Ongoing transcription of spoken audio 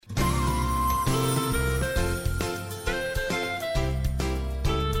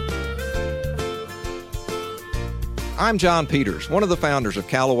I'm John Peters, one of the founders of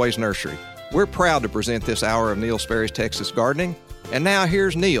Callaway's Nursery. We're proud to present this hour of Neil Sperry's Texas Gardening. And now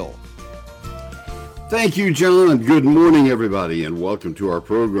here's Neil. Thank you, John. Good morning, everybody, and welcome to our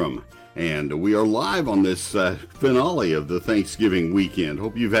program. And we are live on this finale of the Thanksgiving weekend.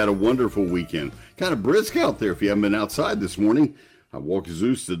 Hope you've had a wonderful weekend. Kind of brisk out there if you haven't been outside this morning. I walked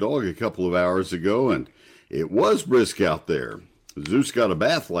Zeus the dog a couple of hours ago, and it was brisk out there. Zeus got a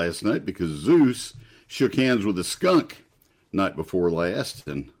bath last night because Zeus shook hands with a skunk night before last,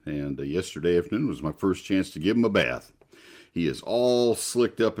 and yesterday afternoon was my first chance to give him a bath. He is all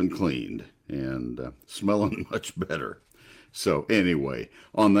slicked up and cleaned and smelling much better. So anyway,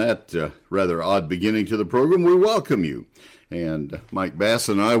 on that rather odd beginning to the program, we welcome you. And Mike Bass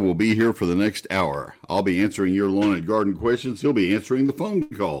and I will be here for the next hour. I'll be answering your lawn and garden questions. He'll be answering the phone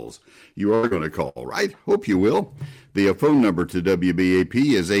calls. You are going to call, right? Hope you will. The phone number to WBAP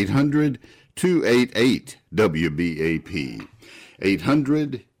is 800-288-WBAP.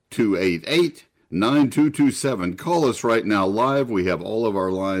 800-288-9227. Call us right now live. We have all of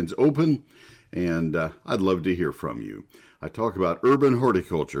our lines open, and I'd love to hear from you. I talk about urban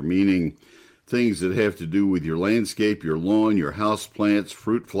horticulture, meaning things that have to do with your landscape, your lawn, your house plants,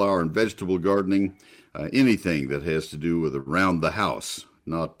 fruit, flower, and vegetable gardening, anything that has to do with around the house,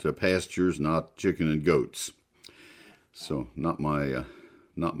 not pastures, not chicken and goats. So not my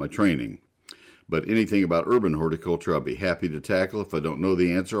training. But anything about urban horticulture, I'll be happy to tackle. If I don't know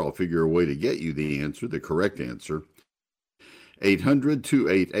the answer, I'll figure a way to get you the answer, the correct answer.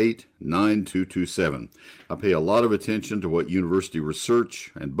 800-288-9227. I pay a lot of attention to what university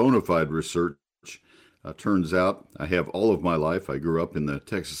research and bona fide research turns out. I have all of my life. I grew up in the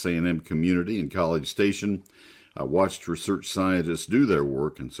Texas A&M community in College Station. I watched research scientists do their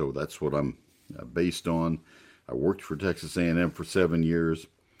work, and so that's what I'm based on. I worked for Texas A&M for 7 years.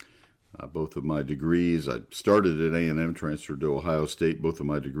 Both of my degrees, I started at A&M, transferred to Ohio State. Both of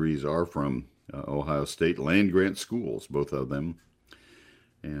my degrees are from Ohio State land-grant schools, both of them.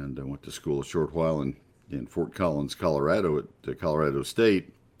 And I went to school a short while in Fort Collins, Colorado, at Colorado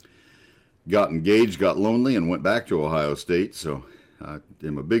State. Got engaged, got lonely, and went back to Ohio State. So I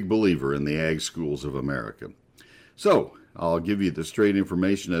am a big believer in the ag schools of America. So I'll give you the straight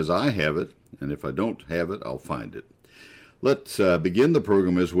information as I have it, and if I don't have it, I'll find it. Let's begin the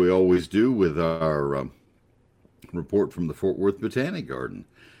program as we always do with our report from the Fort Worth Botanic Garden.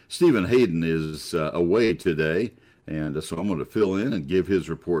 Stephen Hayden is away today, and so I'm going to fill in and give his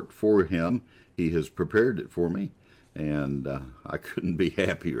report for him. He has prepared it for me, and I couldn't be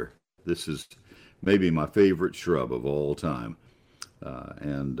happier. This is maybe my favorite shrub of all time,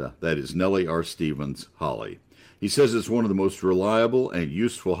 and that is Nellie R. Stevens holly. He says it's one of the most reliable and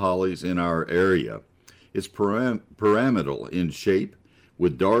useful hollies in our area. It's pyramidal in shape,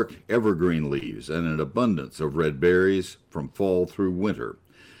 with dark evergreen leaves and an abundance of red berries from fall through winter.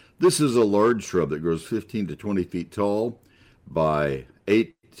 This is a large shrub that grows 15 to 20 feet tall by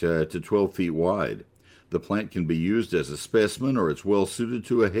 8 to 12 feet wide. The plant can be used as a specimen, or it's well suited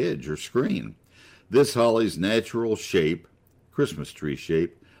to a hedge or screen. This holly's natural shape, Christmas tree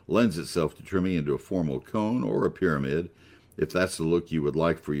shape, lends itself to trimming into a formal cone or a pyramid, if that's the look you would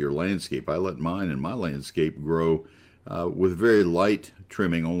like for your landscape. I let mine and my landscape grow with very light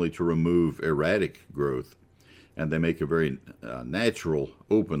trimming, only to remove erratic growth. And they make a very natural,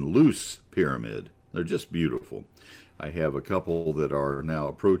 open, loose pyramid. They're just beautiful. I have a couple that are now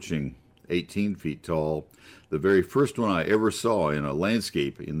approaching 18 feet tall. The very first one I ever saw in a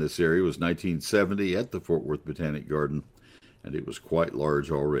landscape in this area was 1970 at the Fort Worth Botanic Garden, and it was quite large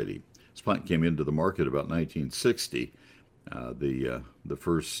already. This plant came into the market about 1960. The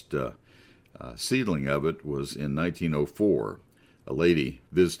first seedling of it was in 1904. A lady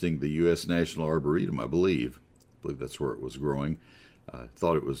visiting the U.S. National Arboretum, I believe that's where it was growing,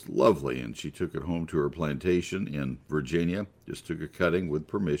 thought it was lovely, and she took it home to her plantation in Virginia, just took a cutting with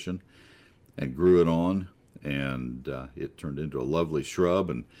permission, and grew it on, and it turned into a lovely shrub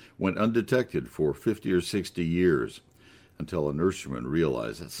and went undetected for 50 or 60 years until a nurseryman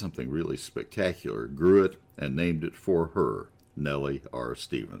realized that's something really spectacular, grew it, and named it for her, Nellie R.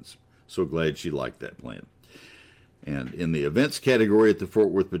 Stevens. So glad she liked that plant. And in the events category at the Fort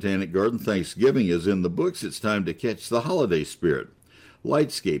Worth Botanic Garden, Thanksgiving is in the books. It's time to catch the holiday spirit.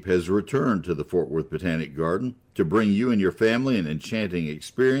 Lightscape has returned to the Fort Worth Botanic Garden to bring you and your family an enchanting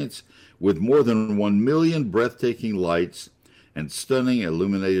experience with more than 1 million breathtaking lights and stunning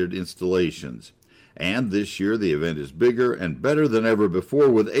illuminated installations. And this year the event is bigger and better than ever before,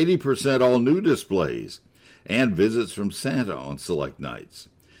 with 80% all new displays and visits from Santa on select nights.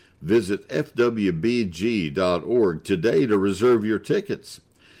 Visit fwbg.org today to reserve your tickets.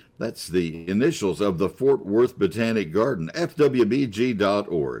 That's the initials of the Fort Worth Botanic Garden,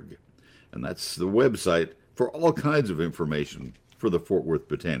 fwbg.org. And that's the website for all kinds of information for the Fort Worth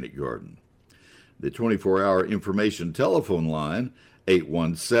Botanic Garden. The 24-hour information telephone line,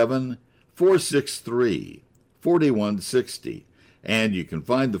 817-463-4160. And you can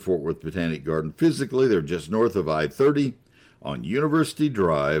find the Fort Worth Botanic Garden physically. They're just north of I-30 on University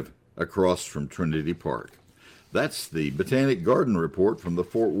Drive across from Trinity Park. That's the Botanic Garden Report from the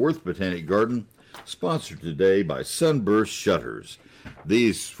Fort Worth Botanic Garden, sponsored today by Sunburst Shutters.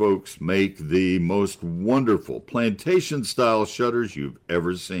 These folks make the most wonderful plantation-style shutters you've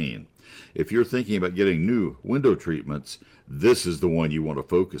ever seen. If you're thinking about getting new window treatments, this is the one you want to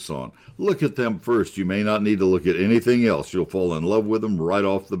focus on. Look at them first. You may not need to look at anything else. You'll fall in love with them right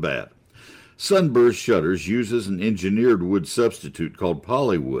off the bat. Sunburst Shutters uses an engineered wood substitute called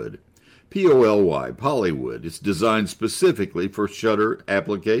polywood. P-O-L-Y, polywood. It's designed specifically for shutter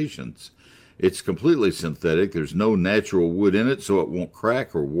applications. It's completely synthetic. There's no natural wood in it, so it won't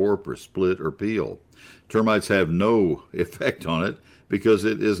crack or warp or split or peel. Termites have no effect on it because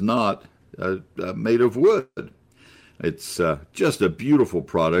it is not made of wood. It's just a beautiful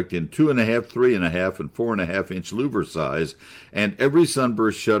product in 2.5, 3.5, and 4.5-inch louver size, and every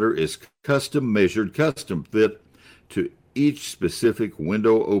Sunburst shutter is custom measured, custom fit to each specific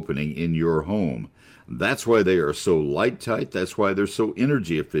window opening in your home. That's why they are so light tight. That's why they're so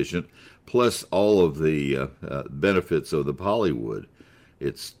energy efficient, plus all of the benefits of the polywood.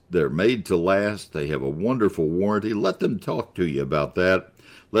 They're made to last. They have a wonderful warranty. Let them talk to you about that.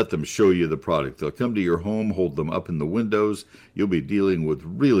 Let them show you the product. They'll come to your home, hold them up in the windows. You'll be dealing with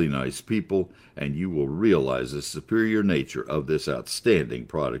really nice people, and you will realize the superior nature of this outstanding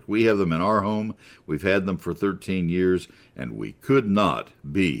product. We have them in our home. We've had them for 13 years, and we could not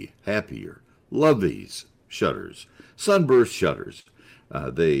be happier. Love these shutters. Sunburst Shutters.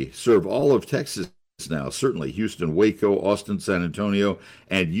 They serve all of Texas now, certainly Houston, Waco, Austin, San Antonio,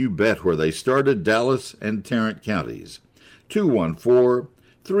 and you bet where they started, Dallas and Tarrant counties.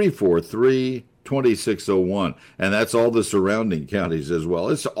 214-343-2601. And that's all the surrounding counties as well.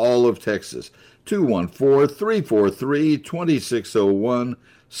 It's all of Texas. 214-343-2601,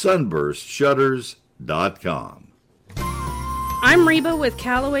 sunburstshutters.com. I'm Reba with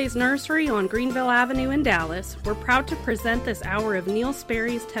Callaway's Nursery on Greenville Avenue in Dallas. We're proud to present this hour of Neil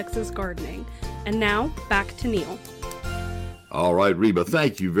Sperry's Texas Gardening. And now, back to Neil. All right, Reba,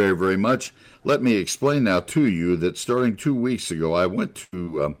 thank you very, very much. Let me explain now to you that starting 2 weeks ago, I went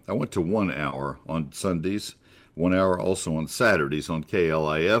to 1 hour on Sundays, 1 hour also on Saturdays on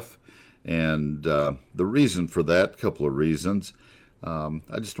KLIF. And the reason for that, a couple of reasons.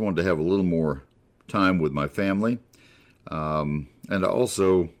 I just wanted to have a little more time with my family. And I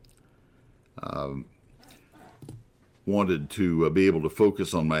also wanted to be able to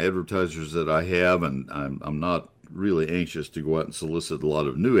focus on my advertisers that I have, and I'm not really anxious to go out and solicit a lot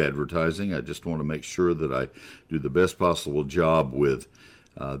of new advertising. I just want to make sure that I do the best possible job with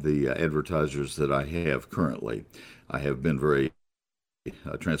the advertisers that I have currently. I have been very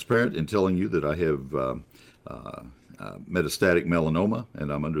transparent in telling you that I have metastatic melanoma,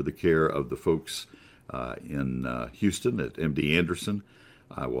 and I'm under the care of the folks in Houston at MD Anderson.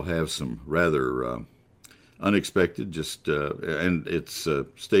 I will have some rather unexpected, and it's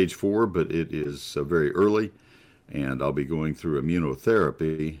stage 4, but it is very early, and I'll be going through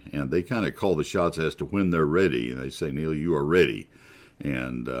immunotherapy, and they kind of call the shots as to when they're ready, and they say, Neil, you are ready,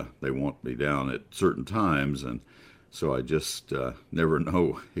 and they want me down at certain times, and so I just never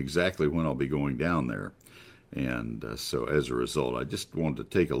know exactly when I'll be going down there. And so as a result, I just wanted to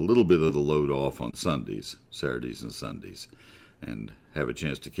take a little bit of the load off on Sundays, Saturdays and Sundays, and have a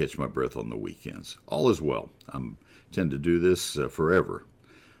chance to catch my breath on the weekends. All is well. I tend to do this forever.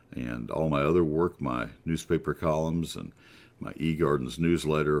 And all my other work, my newspaper columns and my eGardens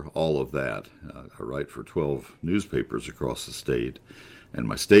newsletter, all of that. I write for 12 newspapers across the state. And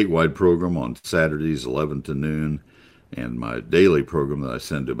my statewide program on Saturdays, 11 to noon, and my daily program that I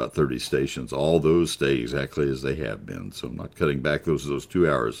send to about 30 stations, all those stay exactly as they have been. So I'm not cutting back those 2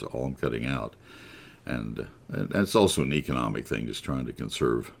 hours, all I'm cutting out. And it's also an economic thing, just trying to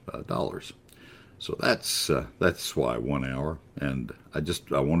conserve dollars. So that's why 1 hour, and I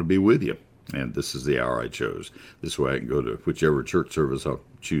want to be with you. And this is the hour I chose. This way I can go to whichever church service I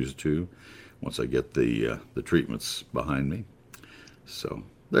choose to once I get the treatments behind me. So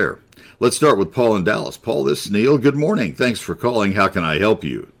there. Let's start with Paul in Dallas. Paul, this is Neil. Good morning. Thanks for calling. How can I help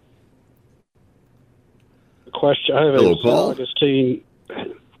you? Question. I have Hello, Paul. Augustine.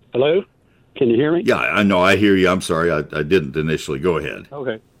 Hello? Can you hear me? Yeah, I know. I hear you. I'm sorry. I didn't initially. Go ahead.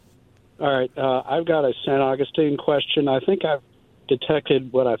 Okay. All right. I've got a St. Augustine question. I think I've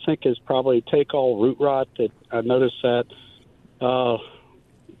detected what I think is probably take-all root rot. That I noticed that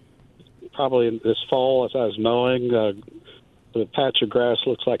probably in this fall as I was mowing, the patch of grass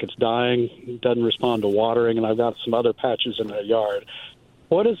looks like it's dying. It doesn't respond to watering, and I've got some other patches in the yard.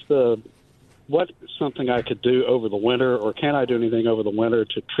 What something I could do over the winter, or can I do anything over the winter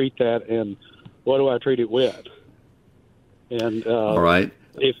to treat that, and what do I treat it with? And all right.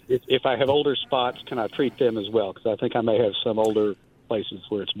 If I have older spots, can I treat them as well? Because I think I may have some older places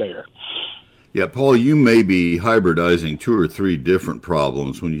where it's bare. Yeah, Paul, you may be hybridizing 2 or 3 different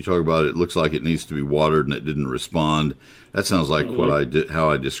problems. When you talk about it looks like it needs to be watered and it didn't respond. That sounds like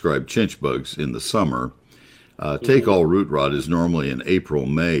how I described chinch bugs in the summer. Take-all root rot is normally an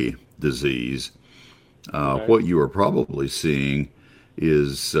April-May disease. What you are probably seeing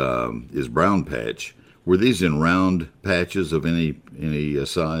is brown patch. Were these in round patches of any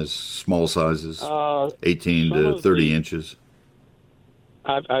size, small sizes, 18 to 30 inches?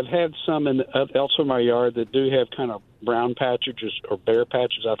 I've had some elsewhere in my yard that do have kind of brown patches or bare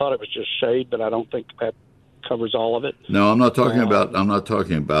patches. I thought it was just shade, but I don't think that covers all of it. No, I'm not talking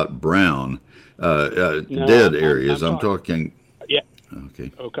about brown dead areas. I'm talking. Yeah.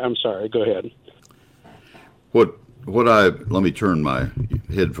 Okay. Okay. I'm sorry. Go ahead. Let me turn my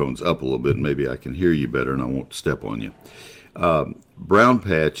headphones up a little bit, and maybe I can hear you better, and I won't step on you. Brown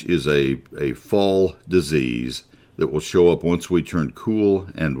patch is a fall disease that will show up once we turn cool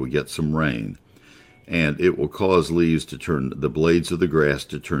and we get some rain, and it will cause leaves to turn, the blades of the grass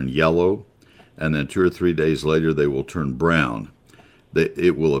to turn yellow, and then 2 or 3 days later they will turn brown.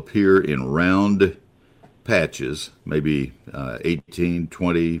 It will appear in round patches, maybe 18,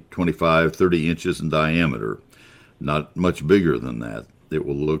 20, 25, 30 inches in diameter, not much bigger than that. It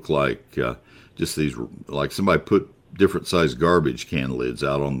will look like just these, like somebody put different sized garbage can lids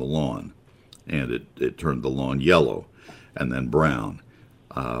out on the lawn, and it turned the lawn yellow and then brown.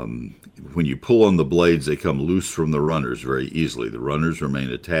 When you pull on the blades, they come loose from the runners very easily. The runners remain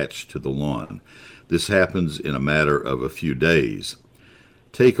attached to the lawn. This happens in a matter of a few days.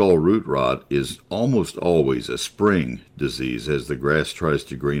 Take-all root rot is almost always a spring disease as the grass tries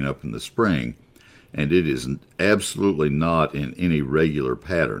to green up in the spring, and it is absolutely not in any regular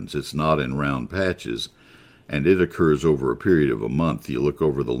patterns. It's not in round patches, and it occurs over a period of a month. You look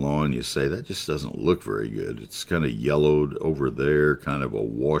over the lawn, you say, that just doesn't look very good. It's kind of yellowed over there, kind of a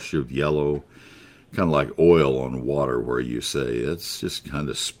wash of yellow, kind of like oil on water where you say it's just kind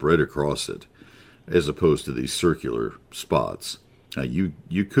of spread across it, as opposed to these circular spots. Now, you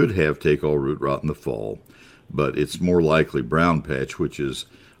could have take-all root rot in the fall, but it's more likely brown patch, which is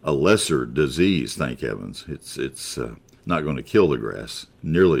a lesser disease, thank heavens. It's not going to kill the grass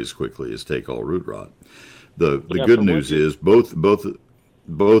nearly as quickly as take-all root rot. The good news is both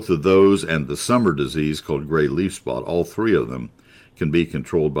of those and the summer disease called gray leaf spot, all 3 of them can be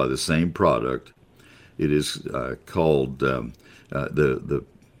controlled by the same product. It is called the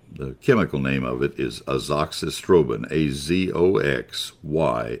chemical name of it is azoxystrobin,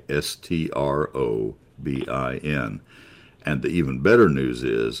 AZOXYSTROBIN. And the even better news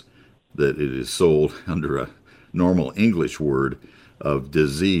is that it is sold under a normal English word of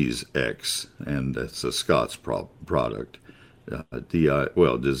disease X, and that's a Scots product.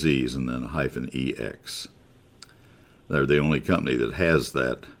 Disease and then -EX. They're the only company that has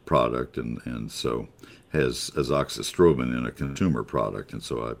that product, and so has azoxystrobin in a consumer product, and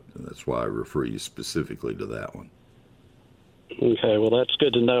so that's why I refer you specifically to that one. Okay, well, that's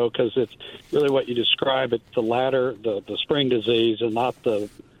good to know, because it's really what you describe. It's the latter, the spring disease, and not the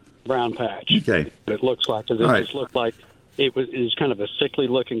brown patch. Okay. It looks like, because it just looked like it was kind of a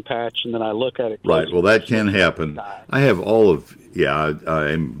sickly-looking patch, and then I look at it. Right, well, that can happen. I have all of,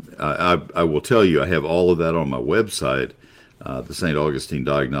 I will tell you, I have all of that on my website, the St. Augustine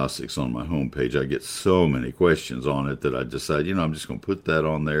Diagnostics on my homepage. I get so many questions on it that I decide, I'm just going to put that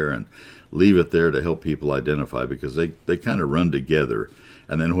on there and leave it there to help people identify, because they kind of run together.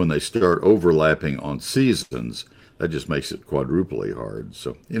 And then when they start overlapping on seasons, that just makes it quadruply hard.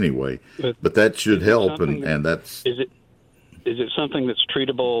 So anyway, but that should help, and that's... Is it something that's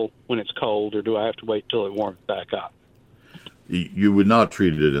treatable when it's cold, or do I have to wait till it warms back up? You would not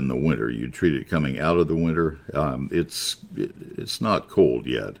treat it in the winter. You'd treat it coming out of the winter. It's not cold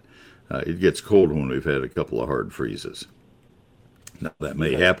yet. It gets cold when we've had a couple of hard freezes. Now, that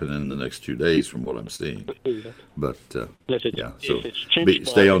may happen in the next 2 days from what I'm seeing. But,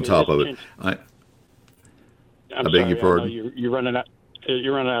 stay on top of it. I beg your pardon? You're running out.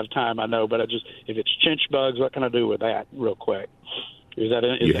 You're running out of time, I know, but if it's chinch bugs, what can I do with that real quick?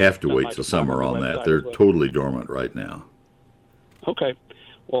 You have to wait till summer on that. They're totally dormant right now. Okay.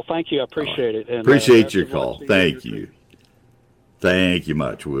 Well, thank you. I appreciate it. And, appreciate your call. Thank you. Thank you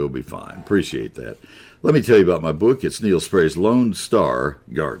much. We'll be fine. Appreciate that. Let me tell you about my book. It's Neil Sperry's Lone Star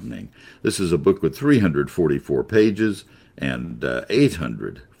Gardening. This is a book with 344 pages and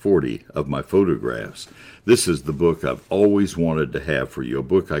 840 of my photographs. This is the book I've always wanted to have for you, a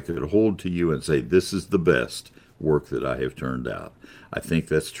book I could hold to you and say, this is the best work that I have turned out. I think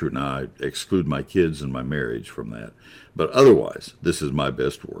that's true. Now, I exclude my kids and my marriage from that. But otherwise, this is my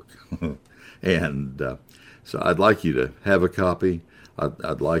best work. And so I'd like you to have a copy.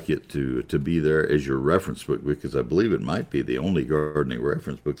 I'd like it to be there as your reference book, because I believe it might be the only gardening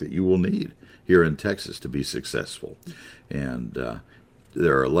reference book that you will need here in Texas to be successful. And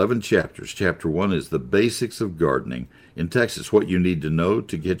there are 11 chapters. Chapter 1 is the basics of gardening in Texas, what you need to know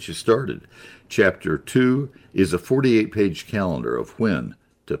to get you started. Chapter 2 is a 48-page calendar of when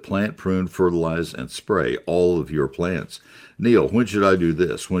to plant, prune, fertilize, and spray all of your plants. Neil, when should I do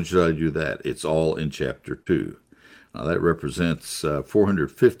this? When should I do that? It's all in Chapter 2. Now, that represents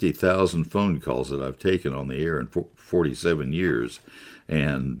 450,000 phone calls that I've taken on the air in 47 years,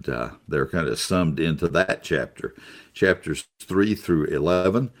 and they're kind of summed into that chapter. Chapters 3 through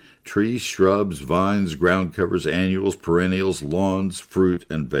 11, trees, shrubs, vines, ground covers, annuals, perennials, lawns, fruit,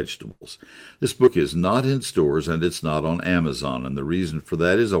 and vegetables. This book is not in stores, and it's not on Amazon, and the reason for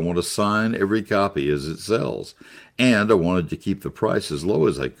that is I want to sign every copy as it sells. And I wanted to keep the price as low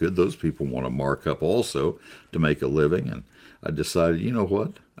as I could. Those people want to mark up also to make a living. And I decided, you know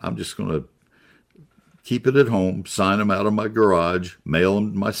what? I'm just going to keep it at home, sign them out of my garage, mail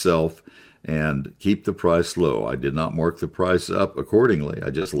them myself, and keep the price low. I did not mark the price up accordingly. I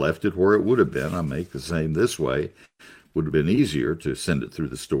just left it where it would have been. I make the same this way. Would have been easier to send it through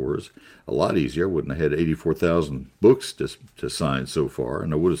the stores. A lot easier. I wouldn't have had 84,000 books to sign so far,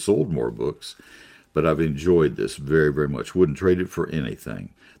 and I would have sold more books. But I've enjoyed this very, very much. Wouldn't trade it for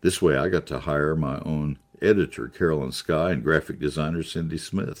anything. This way I got to hire my own editor, Carolyn Skye, and graphic designer, Cindy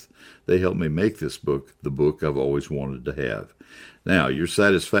Smith. They helped me make this book the book I've always wanted to have. Now, your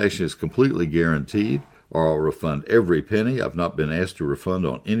satisfaction is completely guaranteed, or I'll refund every penny. I've not been asked to refund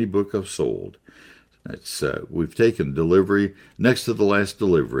on any book I've sold. We've taken delivery, next to the last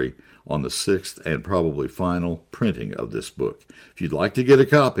delivery, on the 6th and probably final printing of this book. If you'd like to get a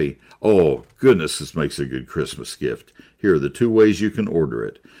copy, oh, goodness, this makes a good Christmas gift. Here are the 2 ways you can order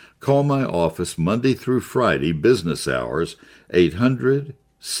it. Call my office Monday through Friday, business hours,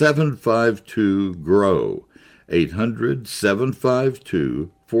 800-752-GROW,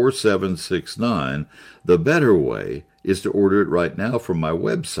 800-752-4769. The better way is to order it right now from my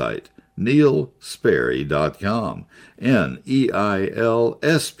website, neilsperry.com,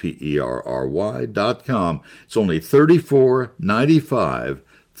 neilsperry.com. It's only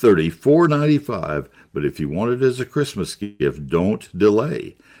 $34.95, but if you want it as a Christmas gift, don't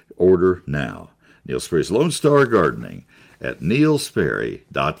delay. Order now. Neil Sperry's Lone Star Gardening at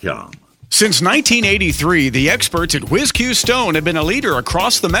neilsperry.com. Since 1983, the experts at WizQ Stone have been a leader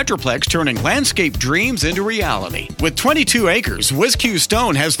across the Metroplex, turning landscape dreams into reality. With 22 acres, WizQ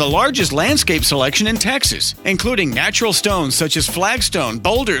Stone has the largest landscape selection in Texas, including natural stones such as flagstone,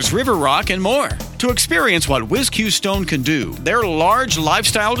 boulders, river rock, and more. To experience what WizQ Stone can do, their large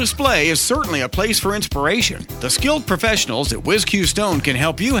lifestyle display is certainly a place for inspiration. The skilled professionals at WizQ Stone can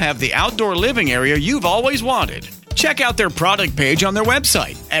help you have the outdoor living area you've always wanted. Check out their product page on their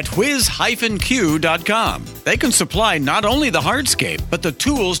website at whiz-q.com. They can supply not only the hardscape, but the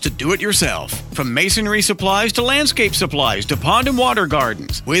tools to do it yourself. From masonry supplies to landscape supplies to pond and water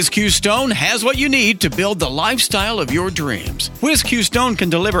gardens, WizQ Stone has what you need to build the lifestyle of your dreams. WizQ Stone can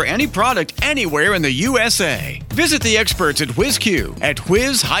deliver any product anywhere in the USA. Visit the experts at WizQ at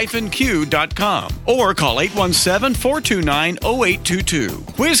whiz-q.com or call 817-429-0822.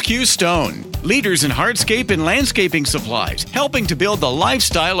 WizQ Stone, leaders in hardscape and landscaping supplies, helping to build the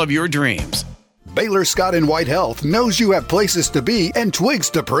lifestyle of your dreams. Baylor Scott & White Health knows you have places to be and twigs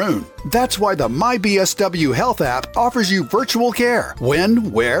to prune. That's why the MyBSW Health app offers you virtual care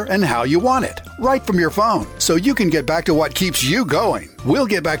when, where, and how you want it, right from your phone, so you can get back to what keeps you going. We'll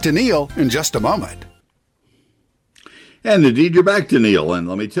get back to Neil in just a moment. And indeed, you're back to Neil, and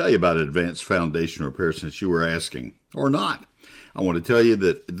let me tell you about advanced foundation repair since you were asking, or not. I want to tell you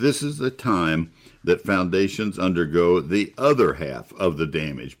that this is the time that foundations undergo the other half of the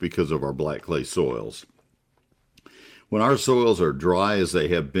damage because of our black clay soils. When our soils are dry, as they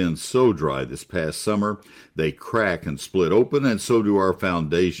have been so dry this past summer, they crack and split open, and so do our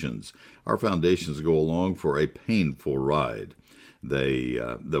foundations. Our foundations go along for a painful ride.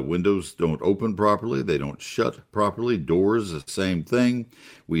 The windows don't open properly. They don't shut properly. Doors, the same thing.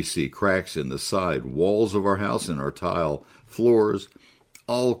 We see cracks in the side walls of our house and our tile floors.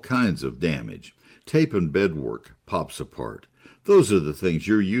 All kinds of damage. Tape and bedwork pops apart. Those are the things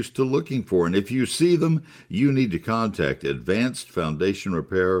you're used to looking for. And if you see them, you need to contact Advanced Foundation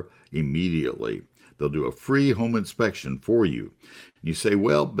Repair immediately. They'll do a free home inspection for you. You say,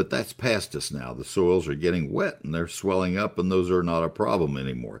 well, but that's past us now. The soils are getting wet and they're swelling up, and those are not a problem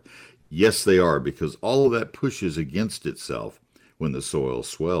anymore. Yes, they are, because all of that pushes against itself when the soil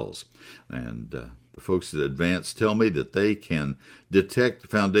swells. And the folks at Advanced tell me that they can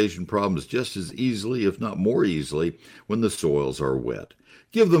detect foundation problems just as easily, if not more easily, when the soils are wet.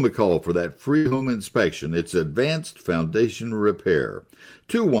 Give them a call for that free home inspection. It's Advanced Foundation Repair,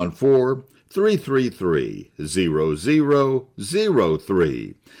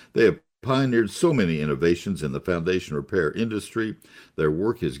 214-333-0003. They have pioneered so many innovations in the foundation repair industry. Their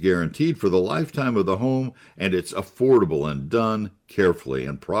work is guaranteed for the lifetime of the home, and it's affordable and done carefully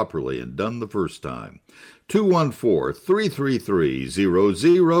and properly and done the first time.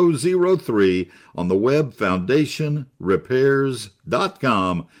 214-333-0003 on the web,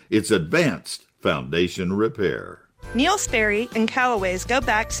 foundationrepairs.com. It's Advanced Foundation Repair. Neil Sperry and Callaway's go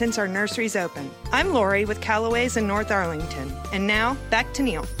back since our nursery's open. I'm Lori with Callaway's in North Arlington. And now, back to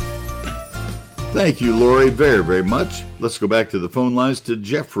Neil. Thank you, Lori, very, very much. Let's go back to the phone lines to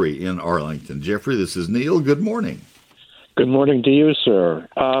Jeffrey in Arlington. Jeffrey, this is Neil. Good morning. Good morning to you, sir.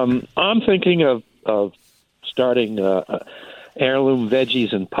 I'm thinking of starting heirloom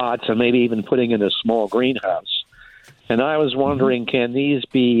veggies in pots and maybe even putting in a small greenhouse. And I was wondering, can these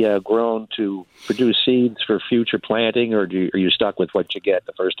be grown to produce seeds for future planting, or are you stuck with what you get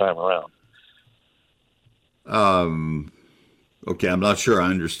the first time around? Okay, I'm not sure I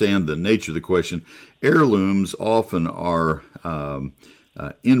understand the nature of the question. Heirlooms often are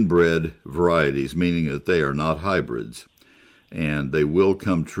inbred varieties, meaning that they are not hybrids, and they will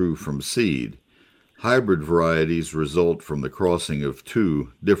come true from seed. Hybrid varieties result from the crossing of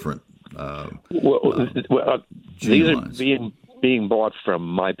two different these are being bought from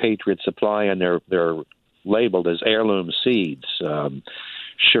My Patriot Supply, and they're labeled as heirloom seeds.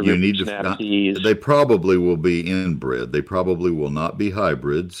 Sugar, you need snap peas. They probably will be inbred. They probably will not be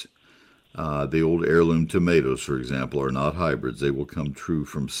hybrids. The old heirloom tomatoes, for example, are not hybrids. They will come true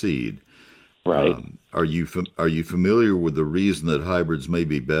from seed. Right. Are you familiar with the reason that hybrids may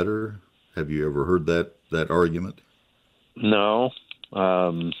be better? Have you ever heard that argument? No.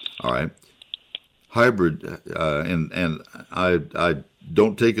 All right. Hybrid, and I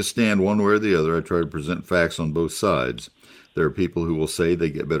don't take a stand one way or the other. I try to present facts on both sides. There are people who will say they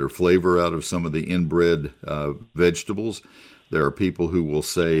get better flavor out of some of the inbred vegetables. There are people who will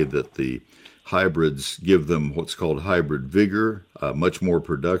say that the hybrids give them what's called hybrid vigor, much more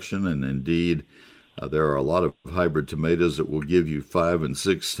production, and indeed there are a lot of hybrid tomatoes that will give you 5 and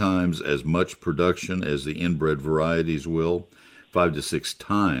 6 times as much production as the inbred varieties will, 5 to 6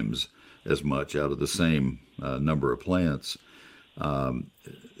 times as much out of the same number of plants.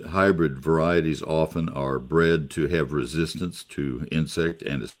 Hybrid varieties often are bred to have resistance to insect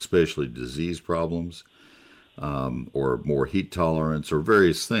and especially disease problems, or more heat tolerance, or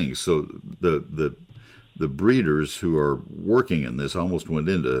various things. So the breeders who are working in this, almost went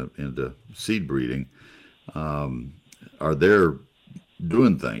into seed breeding, are there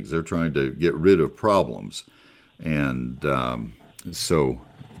doing things. They're trying to get rid of problems, and so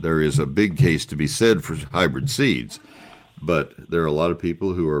there is a big case to be said for hybrid seeds. But there are a lot of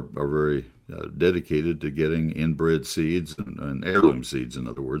people who are very dedicated to getting inbred seeds and heirloom seeds, in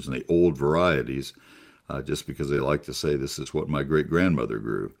other words, and the old varieties, just because they like to say this is what my great-grandmother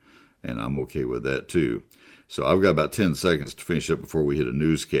grew, and I'm okay with that too. So I've got about 10 seconds to finish up before we hit a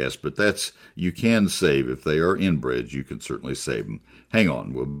newscast, but you can save. If they are inbred, you can certainly save them. Hang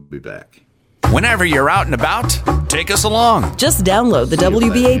on, we'll be back. Whenever you're out and about, take us along. Just download the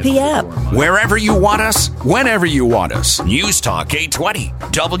WBAP app. Wherever you want us, whenever you want us. News Talk 820,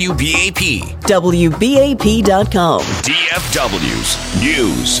 WBAP. WBAP.com. DFW's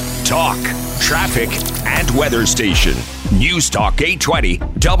News, Talk, Traffic, and Weather Station. News Talk 820,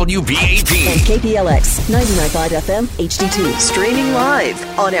 WBAP. And KPLX 99.5 FM HD2. Streaming live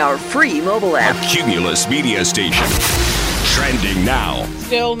on our free mobile app. A Cumulus media station. Trending now.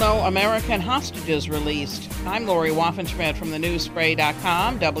 Still no American hostages released. I'm Lori Waffenschmidt from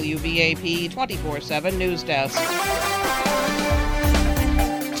thenewsspray.com, WBAP 24/7 News Desk.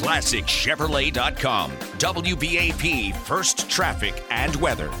 ClassicChevrolet.com, WBAP First Traffic and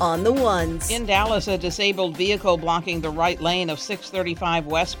Weather. On the ones. In Dallas, a disabled vehicle blocking the right lane of 635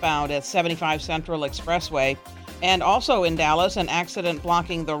 westbound at 75 Central Expressway. And also in Dallas, an accident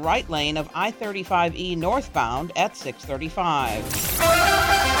blocking the right lane of I-35E northbound at 635.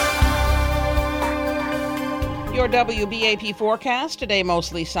 Your WBAP forecast today: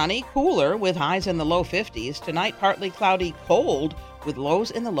 mostly sunny, cooler with highs in the low 50s. Tonight, partly cloudy, cold with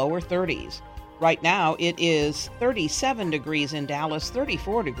lows in the lower 30s. Right now, it is 37 degrees in Dallas,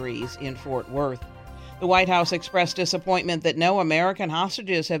 34 degrees in Fort Worth. The White House expressed disappointment that no American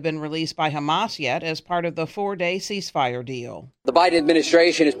hostages have been released by Hamas yet as part of the 4-day ceasefire deal. The Biden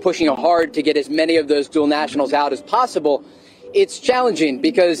administration is pushing hard to get as many of those dual nationals out as possible. It's challenging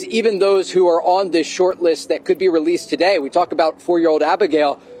because even those who are on this short list that could be released today, we talk about 4-year-old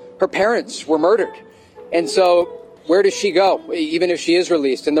Abigail, her parents were murdered. And so where does she go, even if she is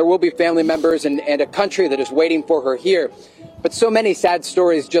released? And there will be family members and a country that is waiting for her here. But so many sad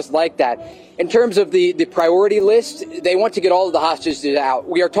stories just like that. In terms of the priority list, they want to get all of the hostages out.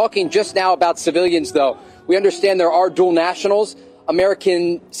 We are talking just now about civilians, though. We understand there are dual nationals,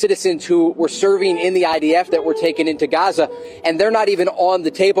 American citizens who were serving in the IDF that were taken into Gaza, and they're not even on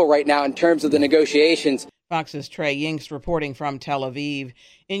the table right now in terms of the negotiations. Fox's Trey Yingst reporting from Tel Aviv.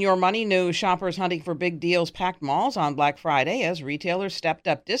 In your money news, shoppers hunting for big deals packed malls on Black Friday as retailers stepped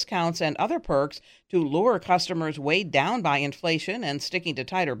up discounts and other perks to lure customers weighed down by inflation and sticking to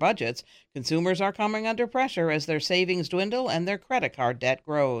tighter budgets. Consumers are coming under pressure as their savings dwindle and their credit card debt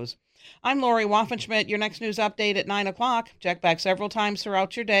grows. I'm Lori Waffenschmidt. Your next news update at 9 o'clock. Check back several times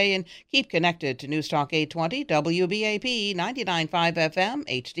throughout your day and keep connected to News Talk 820 WBAP 99.5 FM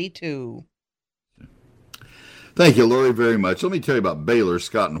HD2. Thank you, Lori, very much. Let me tell you about Baylor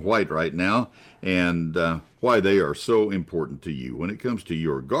Scott & White right now and why they are so important to you. When it comes to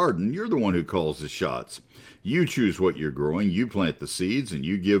your garden, you're the one who calls the shots. You choose what you're growing, you plant the seeds, and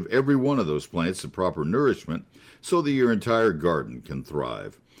you give every one of those plants the proper nourishment so that your entire garden can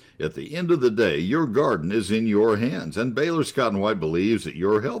thrive. At the end of the day, your garden is in your hands, and Baylor Scott & White believes that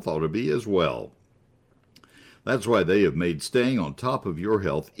your health ought to be as well. That's why they have made staying on top of your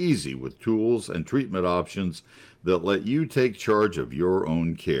health easy with tools and treatment options that let you take charge of your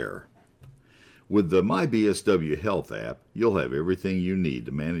own care. With the MyBSW Health app, you'll have everything you need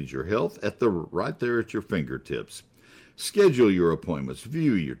to manage your health right there at your fingertips. Schedule your appointments,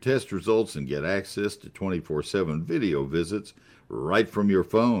 view your test results, and get access to 24/7 video visits right from your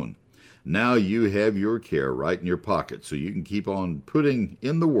phone. Now you have your care right in your pocket so you can keep on putting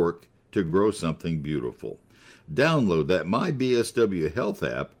in the work to grow something beautiful. Download that MyBSW Health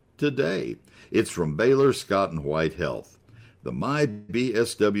app today. It's from Baylor Scott & White Health. The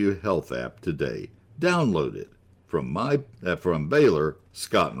MyBSW Health app today. Download it from Baylor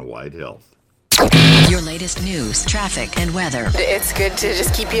Scott & White Health. Your latest news, traffic, and weather. It's good to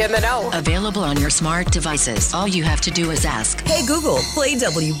just keep you in the know. Available on your smart devices. All you have to do is ask, "Hey Google, play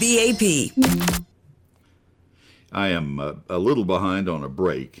WBAP." I am a little behind on a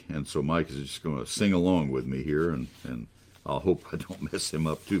break, and so Mike is just going to sing along with me here, and I'll hope I don't mess him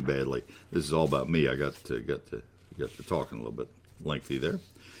up too badly. This is all about me. I got to talking a little bit lengthy there.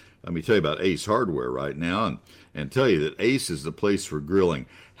 Let me tell you about Ace Hardware right now, and tell you that Ace is the place for grilling.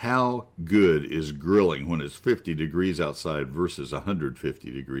 How good is grilling when it's 50 degrees outside versus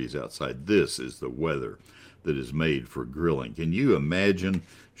 150 degrees outside? This is the weather that is made for grilling. Can you imagine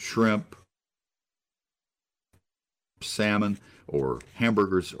shrimp, salmon, or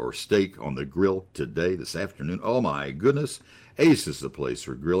hamburgers or steak on the grill today, this afternoon? Oh my goodness. Ace is the place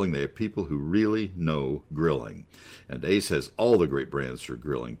for grilling. They have people who really know grilling. And Ace has all the great brands for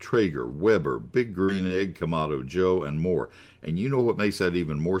grilling: Traeger, Weber, Big Green Egg, Kamado Joe, and more. And you know what makes that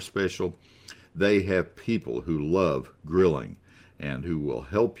even more special? They have people who love grilling and who will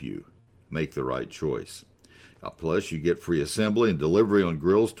help you make the right choice. Plus, you get free assembly and delivery on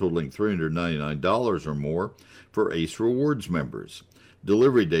grills totaling $399 or more for Ace Rewards members.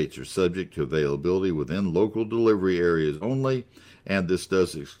 Delivery dates are subject to availability within local delivery areas only, and this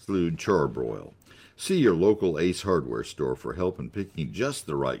does exclude charbroil. See your local Ace Hardware store for help in picking just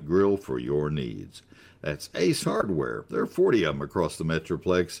the right grill for your needs. That's Ace Hardware. There are 40 of them across the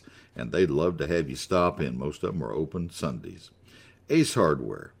Metroplex, and they'd love to have you stop in. Most of them are open Sundays. Ace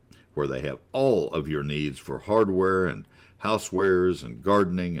Hardware, where they have all of your needs for hardware and housewares and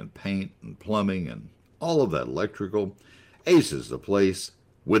gardening and paint and plumbing and all of that electrical. Ace is the place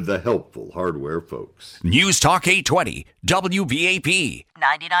with the helpful hardware folks. News Talk 820, WBAP.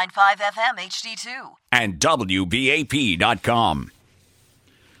 99.5 FM HD2. And WBAP.com.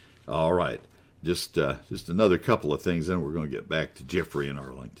 All right. Just another couple of things, then we're going to get back to Jeffrey in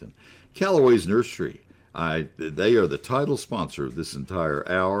Arlington. Callaway's Nursery. They are the title sponsor of this entire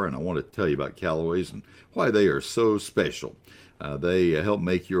hour, and I want to tell you about Callaway's and why they are so special. They help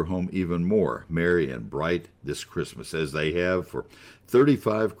make your home even more merry and bright this Christmas, as they have for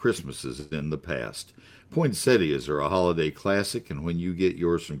 35 Christmases in the past. Poinsettias are a holiday classic, and when you get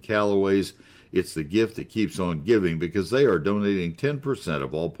yours from Callaway's, It's the gift that keeps on giving because they are donating 10%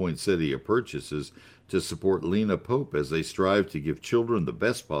 of all poinsettia purchases to support Lena Pope as they strive to give children the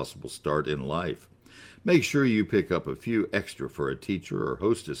best possible start in life. Make sure you pick up a few extra for a teacher or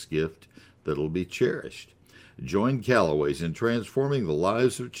hostess gift that'll be cherished. Join Callaway's in transforming the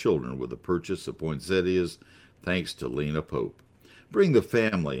lives of children with the purchase of poinsettias thanks to Lena Pope. Bring the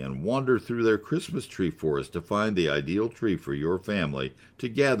family and wander through their Christmas tree forest to find the ideal tree for your family to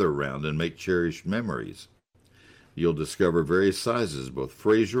gather around and make cherished memories. You'll discover various sizes, both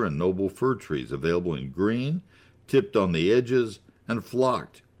Fraser and Noble fir trees available in green, tipped on the edges, and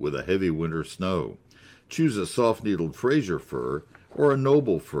flocked with a heavy winter snow. Choose a soft-needled Fraser fir or a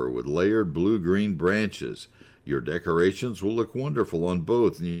Noble fir with layered blue-green branches. Your decorations will look wonderful on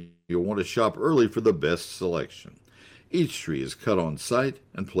both, and you'll want to shop early for the best selection. Each tree is cut on site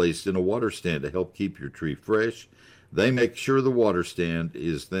and placed in a water stand to help keep your tree fresh. They make sure the water stand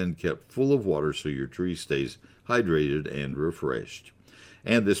is then kept full of water so your tree stays hydrated and refreshed.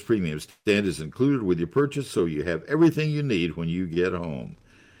 And this premium stand is included with your purchase, so you have everything you need when you get home.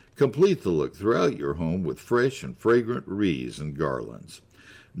 Complete the look throughout your home with fresh and fragrant wreaths and garlands.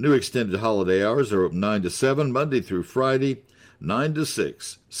 New extended holiday hours are open 9 to 7, Monday through Friday, 9 to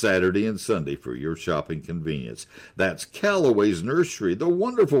 6, Saturday and Sunday for your shopping convenience. That's Callaway's Nursery, the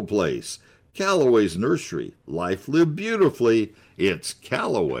wonderful place. Callaway's Nursery. Life lived beautifully. It's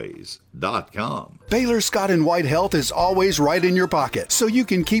Callaways.com. Baylor Scott & White Health is always right in your pocket, so you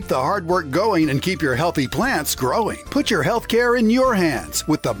can keep the hard work going and keep your healthy plants growing. Put your health care in your hands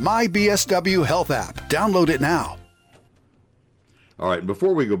with the MyBSW Health app. Download it now. All right,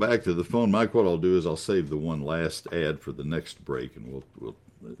 before we go back to the phone, Mike, what I'll do is I'll save the one last ad for the next break, and we'll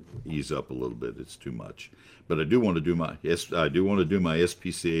ease up a little bit. It's too much, but I do want to do my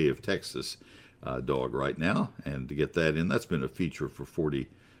SPCA of Texas dog right now, and to get that in, that's been a feature for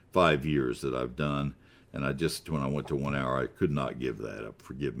 45 years that I've done, and when I went to 1 hour, I could not give that up.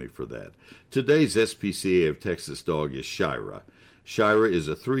 Forgive me for that. Today's SPCA of Texas dog is Shira. Shira is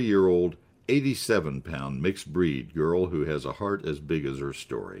a 3-year-old 87-pound mixed breed girl who has a heart as big as her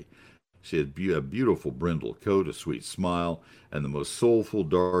story. She had a beautiful brindle coat, a sweet smile, and the most soulful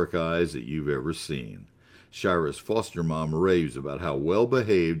dark eyes that you've ever seen. Shira's foster mom raves about how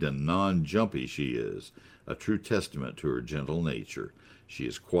well-behaved and non-jumpy she is, a true testament to her gentle nature. She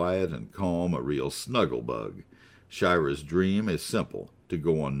is quiet and calm, a real snuggle bug. Shira's dream is simple, to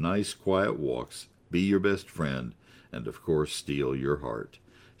go on nice, quiet walks, be your best friend, and of course steal your heart.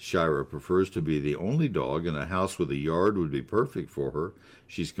 Shira prefers to be the only dog, and a house with a yard would be perfect for her.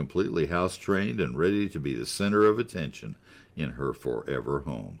 She's completely house-trained and ready to be the center of attention in her forever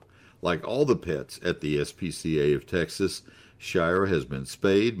home. Like all the pets at the SPCA of Texas, Shira has been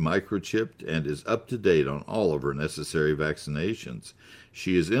spayed, microchipped, and is up to date on all of her necessary vaccinations.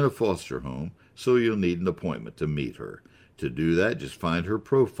 She is in a foster home, so you'll need an appointment to meet her. To do that, just find her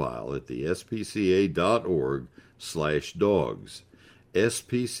profile at the spca.org/dogs.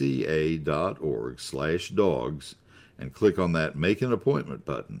 spca.org/dogs, and click on that Make an Appointment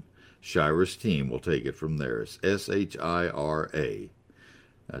button. Shira's team will take it from there. It's SHIRA.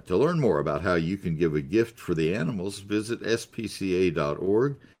 To learn more about how you can give a gift for the animals, visit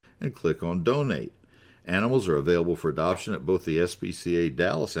spca.org and click on Donate. Animals are available for adoption at both the SPCA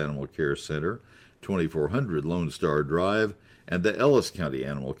Dallas Animal Care Center, 2400 Lone Star Drive, and the Ellis County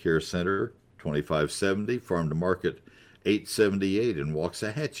Animal Care Center, 2570 Farm to Market 878 in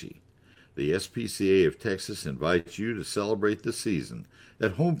Waxahachie. The SPCA of Texas invites you to celebrate the season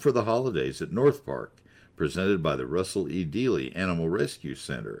at Home for the Holidays at North Park, presented by the Russell E. Dealey Animal Rescue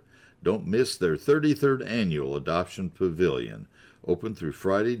Center. Don't miss their 33rd annual Adoption Pavilion, open through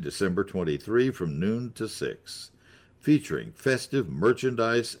Friday, December 23 from noon to 6, featuring festive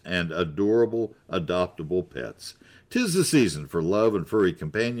merchandise and adorable adoptable pets. 'Tis the season for love and furry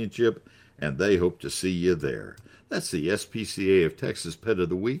companionship, and they hope to see you there. That's the SPCA of Texas Pet of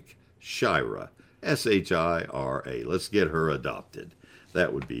the Week, Shira, SHIRA. Let's get her adopted.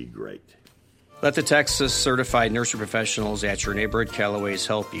 That would be great. Let the Texas certified nursery professionals at your neighborhood Callaways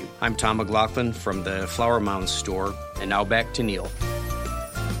help you. I'm Tom McLaughlin from the Flower Mound store, and now back to Neil.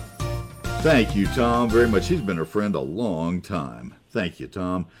 Thank you, Tom, very much. He's been a friend a long time. Thank you,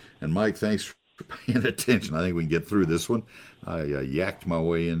 Tom. And Mike, thanks for paying attention. I think we can get through this one. I yacked my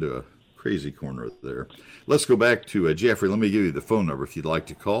way into a crazy corner there. Let's go back to Jeffrey. Let me give you the phone number if you'd like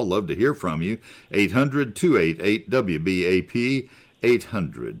to call. Love to hear from you. 800-288-WBAP,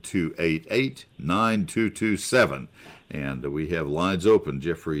 800-288-9227. And we have lines open.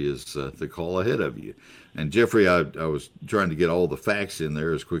 Jeffrey is the call ahead of you. And Jeffrey, I was trying to get all the facts in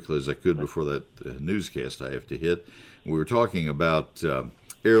there as quickly as I could before that newscast I have to hit. We were talking about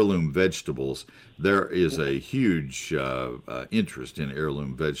heirloom vegetables. There is a huge interest in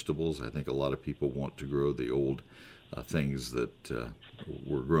heirloom vegetables. I think a lot of people want to grow the old things that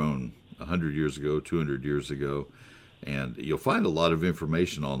were grown 100 years ago, 200 years ago. And you'll find a lot of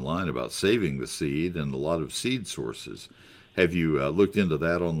information online about saving the seed and a lot of seed sources. Have you looked into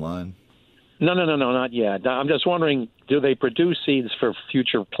that online? No, not yet. I'm just wondering, do they produce seeds for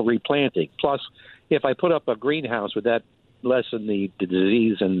future replanting? Plus, if I put up a greenhouse, would that lessen the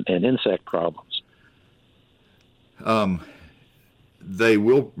disease and insect problems? They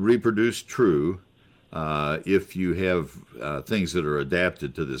will reproduce true if you have things that are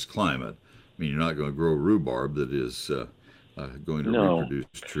adapted to this climate. I mean, you're not going to grow rhubarb that is going to reproduce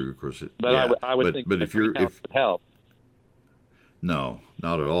true. Of course, I would think but if you're would help. No,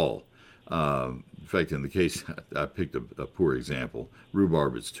 not at all. In fact, in the case, I picked a poor example.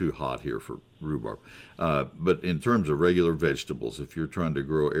 Rhubarb is too hot here for rhubarb. But in terms of regular vegetables, if you're trying to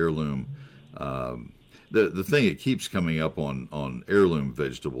grow heirloom, the thing that keeps coming up on heirloom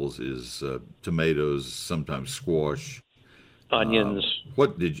vegetables is tomatoes, sometimes squash. Onions.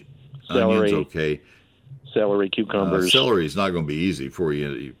 What did you... Celery. Onions, okay. Celery, cucumbers. Celery is not going to be easy for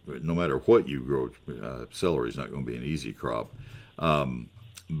you. No matter what you grow, celery is not going to be an easy crop.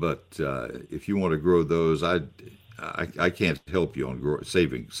 But if you want to grow those, I can't help you on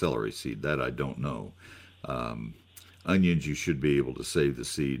saving celery seed. That I don't know. Onions, you should be able to save the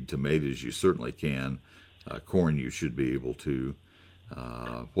seed. Tomatoes, you certainly can. Corn, you should be able to.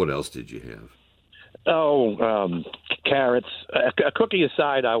 What else did you have? Carrots. A cookie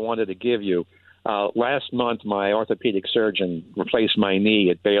aside I wanted to give you. Last month, my orthopedic surgeon replaced my knee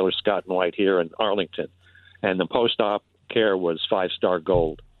at Baylor Scott & White here in Arlington, and the post-op care was 5-star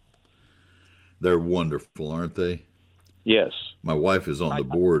gold. They're wonderful, aren't they? Yes. My wife is on the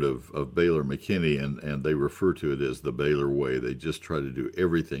board of Baylor McKinney, and they refer to it as the Baylor way. They just try to do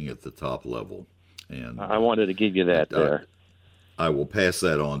everything at the top level. And I wanted to give you that there. I will pass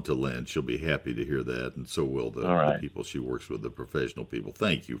that on to Lynn. She'll be happy to hear that, and so will the people she works with, the professional people.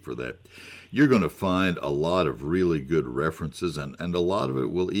 Thank you for that. You're going to find a lot of really good references, and a lot of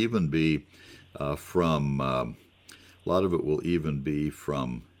it will even be from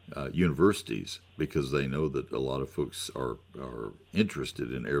universities, because they know that a lot of folks are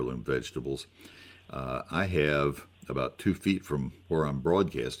interested in heirloom vegetables. I have about 2 feet from where I'm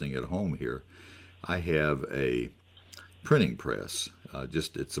broadcasting at home here, I have a printing press.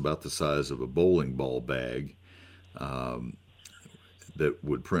 It's about the size of a bowling ball bag that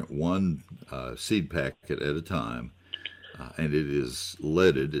would print one seed packet at a time, and it is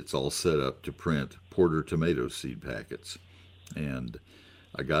leaded. It's all set up to print Porter tomato seed packets, and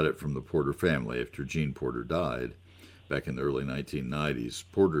I got it from the Porter family after Gene Porter died back in the early 1990s.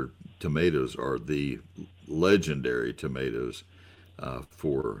 Porter tomatoes are the legendary tomatoes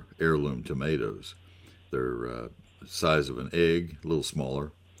for heirloom tomatoes. They're size of an egg, a little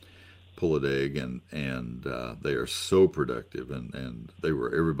smaller, pullet egg, and they are so productive, and they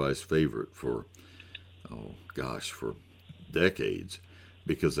were everybody's favorite for decades,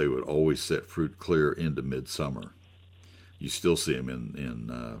 because they would always set fruit clear into midsummer. You still see them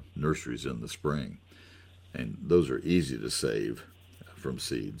in nurseries in the spring, and those are easy to save from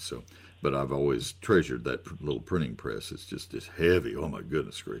seeds. So, but I've always treasured that little printing press. It's heavy. Oh my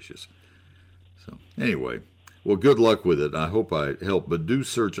goodness gracious. So anyway, well, good luck with it. I hope I helped, but do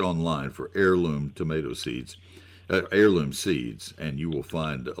search online for heirloom tomato seeds, heirloom seeds, and you will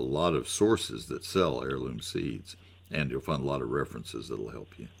find a lot of sources that sell heirloom seeds, and you'll find a lot of references that'll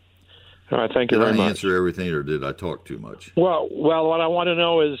help you. All right, thank you very much. Did I answer everything, or did I talk too much? Well, what I want to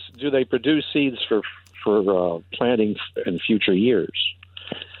know is, do they produce seeds for planting in future years?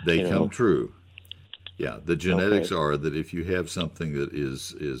 They come true. Yeah, the genetics are that if you have something that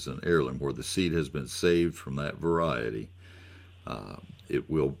is an heirloom, where the seed has been saved from that variety, it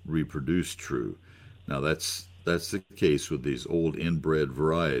will reproduce true. Now, that's the case with these old inbred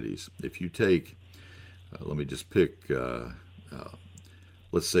varieties. If you take, let me just pick,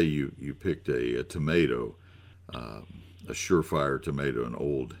 let's say you picked a tomato, a surefire tomato, an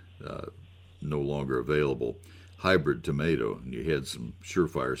old, no longer available hybrid tomato, and you had some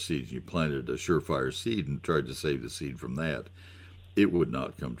surefire seeds, you planted a surefire seed and tried to save the seed from that, it would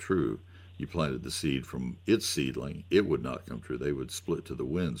not come true. You planted the seed from its seedling, it would not come true. They would split to the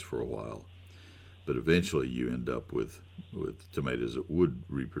winds for a while. But eventually you end up with tomatoes that would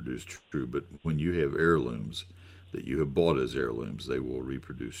reproduce true. But when you have heirlooms that you have bought as heirlooms, they will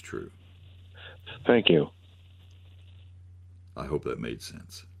reproduce true. Thank you. I hope that made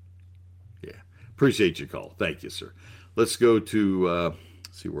sense. Yeah. Appreciate your call. Thank you, sir. Let's go to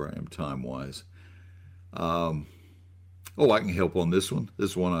see where I am time-wise. Oh, I can help on this one.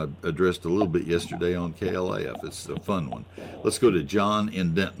 This one I addressed a little bit yesterday on KLAF. It's a fun one. Let's go to John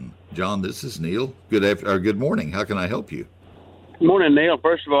in Denton. John, this is Neil. Good morning. How can I help you? Good morning, Neil.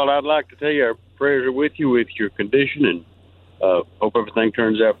 First of all, I'd like to tell you our prayers are with you with your condition, and hope everything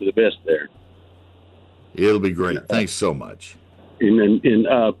turns out for the best there. It'll be great. Thanks so much. And I'm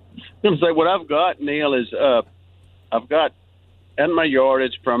going to say what I've got, Neil, is I've got in my yard,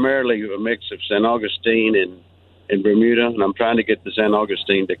 it's primarily a mix of San Augustine and Bermuda, and I'm trying to get the San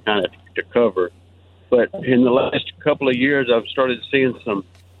Augustine to kind of to cover. But in the last couple of years, I've started seeing some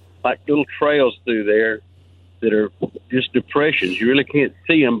like little trails through there that are just depressions. You really can't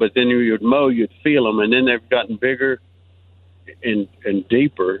see them, but then you'd mow, you'd feel them, and then they've gotten bigger and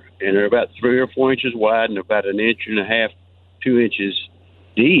deeper, and they're about 3 or 4 inches wide and about 1.5 inches, 2 inches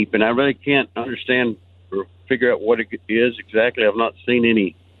deep. And I really can't understand or figure out what it is exactly. I've not seen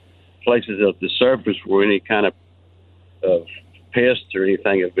any places at the surface where any kind of pests or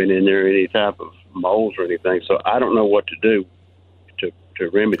anything have been in there, any type of moles or anything. So I don't know what to do to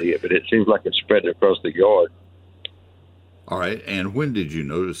remedy it, but it seems like it's spreading across the yard. All right. And when did you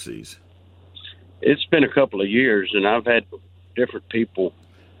notice these? It's been a couple of years, and I've had different people.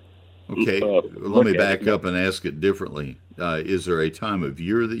 Okay. Let me back up and ask it differently. Is there a time of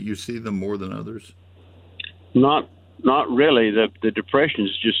year that you see them more than others? Not really. The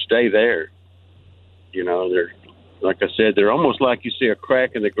depressions just stay there. You know, they're, like I said, they're almost like you see a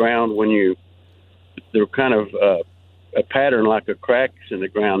crack in the ground they're kind of a pattern like a cracks in the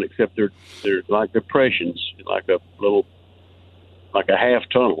ground, except they're like depressions, like a half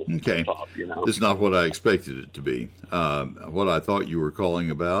tunnel. Okay. Top, you know? This is not what I expected it to be. What I thought you were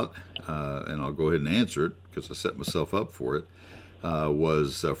calling about, and I'll go ahead and answer it because I set myself up for it,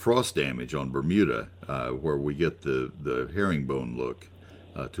 was frost damage on Bermuda, where we get the herringbone look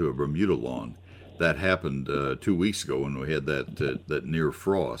to a Bermuda lawn. That happened 2 weeks ago when we had that near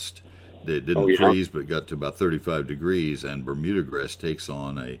frost. It didn't freeze, but got to about 35 degrees, and Bermuda grass takes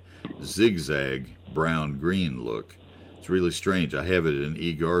on a zigzag brown-green look. It's really strange. I have it in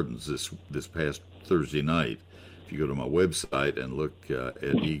eGardens this past Thursday night. If you go to my website and look at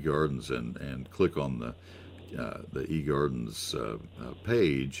eGardens and click on the eGardens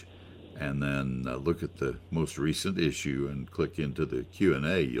page, and then look at the most recent issue and click into the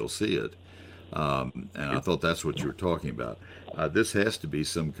Q&A, you'll see it. And I thought that's what you were talking about. This has to be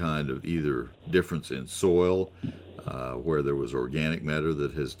some kind of either difference in soil, where there was organic matter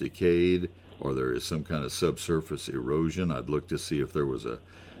that has decayed, or there is some kind of subsurface erosion. I'd look to see if there was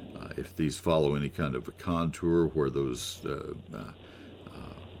if these follow any kind of a contour where those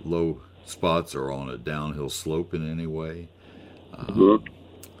low spots are on a downhill slope in any way.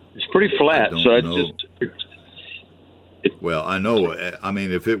 It's pretty flat, so it's just. Well, I know. I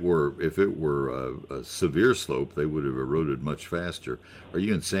mean, if it were a severe slope, they would have eroded much faster. Are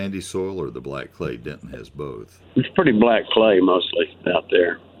you in sandy soil or the black clay? Denton has both. It's pretty black clay mostly out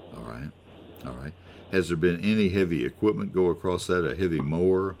there. All right. Has there been any heavy equipment go across that? A heavy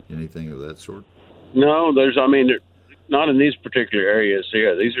mower, anything of that sort? No, not in these particular areas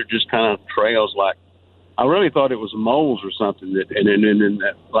here. These are just kind of trails. Like I really thought it was moles or something and then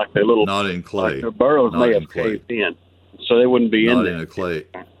that like the little not in clay. Like the burrows may have caved in. So they wouldn't be not in a clay,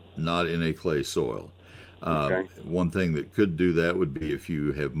 not in a clay soil. Okay. One thing that could do that would be if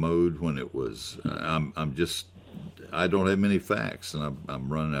you have mowed when it was. I don't have many facts, and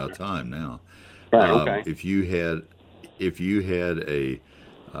I'm running out of time now. Right. Okay. If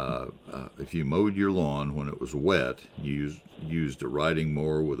you mowed your lawn when it was wet, used a riding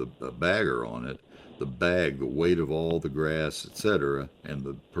mower with a bagger on it. The bag, the weight of all the grass, etc., and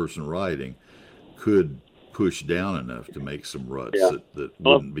the person riding could push down enough to make some ruts that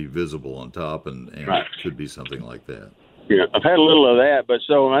wouldn't be visible on top, and right. It could be something like that. Yeah, I've had a little of that, but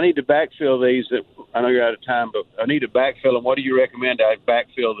so I need to backfill these. I know you're out of time, but I need to backfill them. What do you recommend I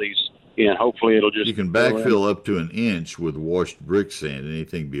backfill these in? Hopefully it'll just... You can backfill up to 1 inch with washed brick sand.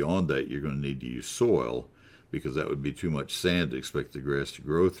 Anything beyond that, you're going to need to use soil, because that would be too much sand to expect the grass to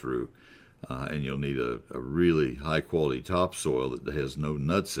grow through. And you'll need a really high-quality topsoil that has no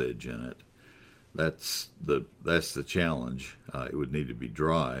nutsedge in it. That's the challenge. It would need to be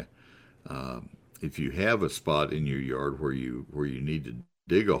dry. If you have a spot in your yard where you need to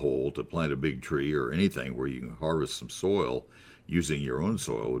dig a hole to plant a big tree or anything where you can harvest some soil, using your own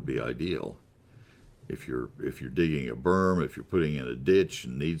soil would be ideal. If you're digging a berm, if you're putting in a ditch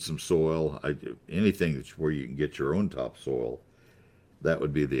and need some soil, anything where you can get your own topsoil, that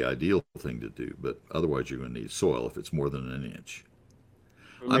would be the ideal thing to do. But otherwise, you're going to need soil if it's more than 1 inch.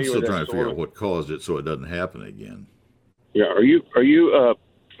 I'm still trying to figure out what caused it so it doesn't happen again. Yeah. Are you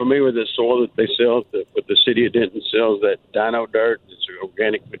familiar with the soil that they sell, what the city of Denton sells, that dino dirt. It's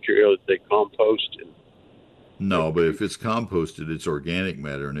organic material that they compost. No, but if it's composted, it's organic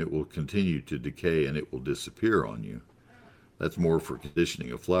matter, and it will continue to decay, and it will disappear on you. That's more for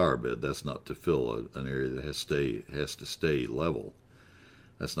conditioning a flower bed. That's not to fill an area that has to stay level.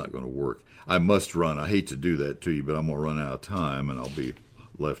 That's not going to work. I must run. I hate to do that to you, but I'm going to run out of time, and I'll be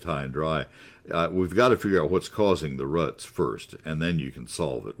left high and dry. We've got to figure out what's causing the ruts first, and then you can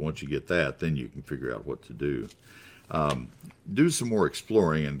solve it. Once you get that, then you can figure out what to do. Do some more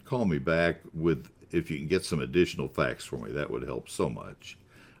exploring and call me back if you can get some additional facts for me. That would help so much.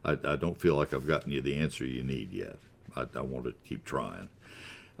 I don't feel like I've gotten you the answer you need yet. I want to keep trying.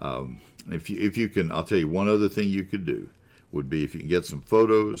 If you can, I'll tell you one other thing you could do would be if you can get some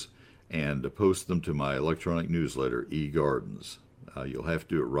photos and post them to my electronic newsletter, eGardens. You'll have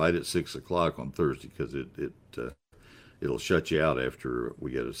to do it right at 6 o'clock on Thursday because it'll shut you out after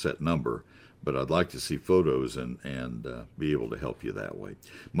we get a set number. But I'd like to see photos and be able to help you that way.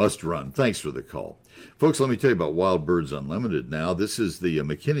 Must run. Thanks for the call. Folks, let me tell you about Wild Birds Unlimited now. This is the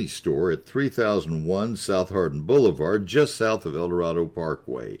McKinney store at 3001 South Hardin Boulevard, just south of El Dorado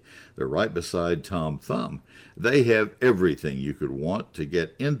Parkway. They're right beside Tom Thumb. They have everything you could want to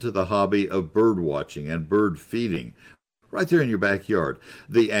get into the hobby of bird watching and bird feeding. Right there in your backyard.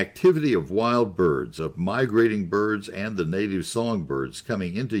 The activity of wild birds, of migrating birds and the native songbirds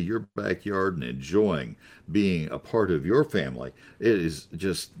coming into your backyard and enjoying being a part of your family, it is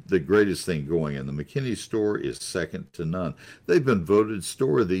just the greatest thing going. And the McKinney store is second to none. They've been voted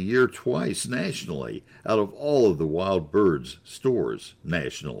Store of the Year twice nationally out of all of the Wild Birds stores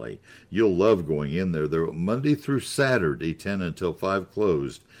nationally. You'll love going in there. They're Monday through Saturday, 10 until 5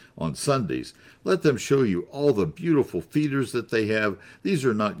 closed. On Sundays, let them show you all the beautiful feeders that they have. These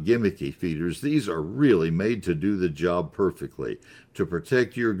are not gimmicky feeders. These are really made to do the job perfectly, to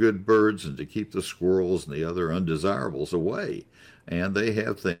protect your good birds and to keep the squirrels and the other undesirables away. And they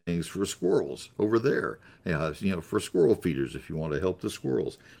have things for squirrels over there. For squirrel feeders if you want to help the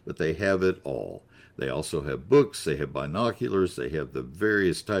squirrels. But they have it all. They also have books. They have binoculars. They have the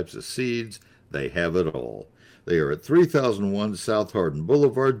various types of seeds. They have it all. They are at 3001 South Hardin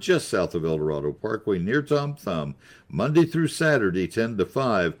Boulevard, just south of El Dorado Parkway, near Tom Thumb, Monday through Saturday, 10 to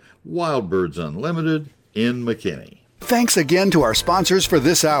 5, Wild Birds Unlimited in McKinney. Thanks again to our sponsors for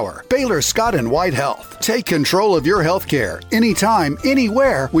this hour, Baylor Scott & White Health. Take control of your health care, anytime,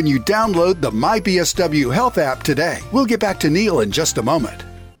 anywhere, when you download the MyBSW Health app today. We'll get back to Neil in just a moment.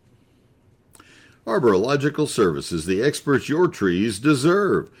 Arborilogical Services, the experts your trees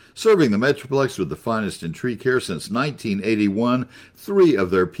deserve. Serving the Metroplex with the finest in tree care since 1981, 3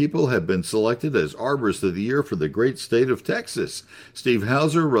 of their people have been selected as Arborists of the Year for the great state of Texas. Steve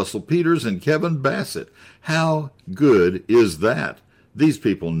Hauser, Russell Peters, and Kevin Bassett. How good is that? These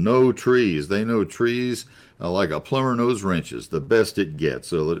people know trees. They know trees like a plumber knows wrenches, the best it gets.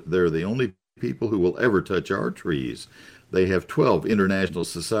 So they're the only people who will ever touch our trees. They have 12 International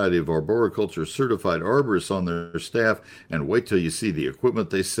Society of Arboriculture certified arborists on their staff, and wait till you see the equipment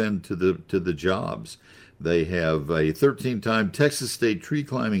they send to the jobs. They have a 13-time Texas State tree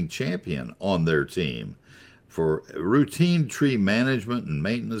climbing champion on their team. For routine tree management and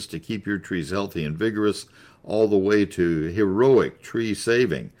maintenance to keep your trees healthy and vigorous, all the way to heroic tree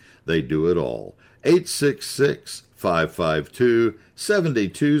saving, they do it all.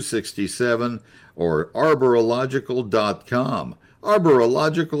 866-552-7267 or arborilogical.com.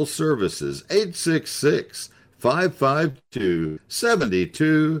 Arborilogical Services,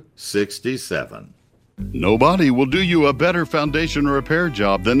 866-552-7267. Nobody will do you a better foundation repair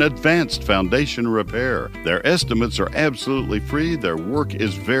job than Advanced Foundation Repair. Their estimates are absolutely free. Their work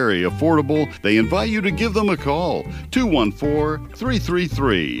is very affordable. They invite you to give them a call,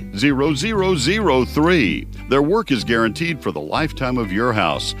 214-333-0003. Their work is guaranteed for the lifetime of your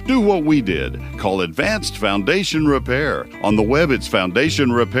house. Do what we did. Call Advanced Foundation Repair. On the web, it's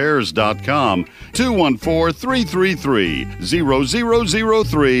foundationrepairs.com,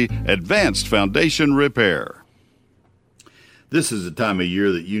 214-333-0003, Advanced Foundation Repair. This is the time of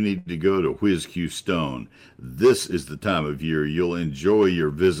year that you need to go to WhizQ Stone. This is the time of year you'll enjoy your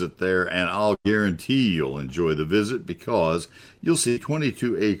visit there, and I'll guarantee you'll enjoy the visit because you'll see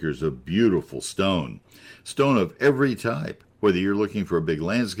 22 acres of beautiful stone. Stone of every type, whether you're looking for a big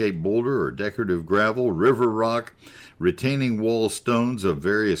landscape boulder or decorative gravel, river rock, retaining wall stones of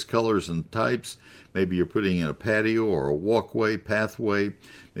various colors and types. Maybe you're putting in a patio or a walkway, pathway.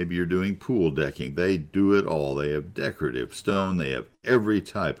 Maybe you're doing pool decking. They do it all. They have decorative stone. They have every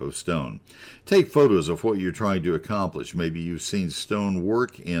type of stone. Take photos of what you're trying to accomplish. Maybe you've seen stone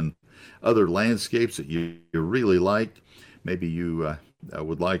work in other landscapes that you really liked. Maybe you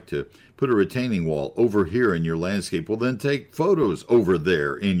would like to put a retaining wall over here in your landscape, well, then take photos over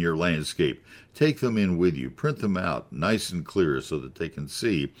there in your landscape. Take them in with you. Print them out nice and clear so that they can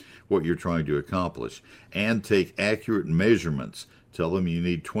see what you're trying to accomplish. And take accurate measurements. Tell them you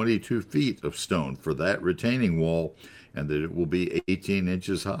need 22 feet of stone for that retaining wall and that it will be 18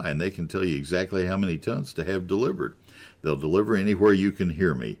 inches high. And they can tell you exactly how many tons to have delivered. They'll deliver anywhere you can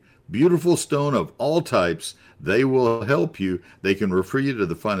hear me. Beautiful stone of all types. They will help you. They can refer you to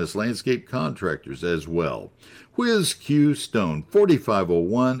the finest landscape contractors as well. Whiz Q Stone,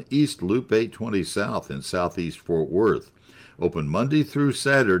 4501 East Loop 820 South in Southeast Fort Worth. Open Monday through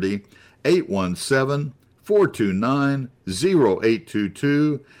Saturday,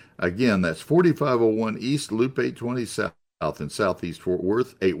 817-429-0822. Again, that's 4501 East Loop 820 South in Southeast Fort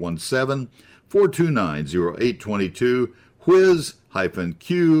Worth, 817-429-0822.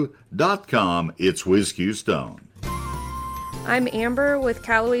 Whiz-Q.com. It's Whiz Q Stone. I'm Amber with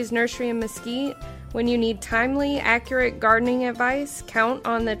Callaway's Nursery in Mesquite. When you need timely, accurate gardening advice, count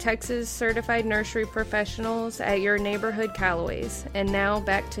on the Texas Certified Nursery Professionals at your neighborhood Callaway's. And now,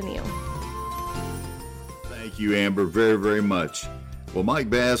 back to Neil. Thank you, Amber, very, very much. Well, Mike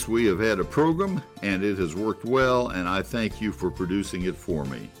Bass, we have had a program, and it has worked well, and I thank you for producing it for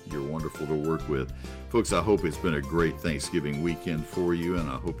me. You're wonderful to work with. Folks, I hope it's been a great Thanksgiving weekend for you, and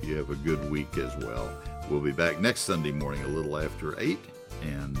I hope you have a good week as well. We'll be back next Sunday morning a little after 8,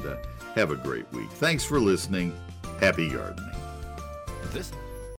 and have a great week. Thanks for listening. Happy gardening. This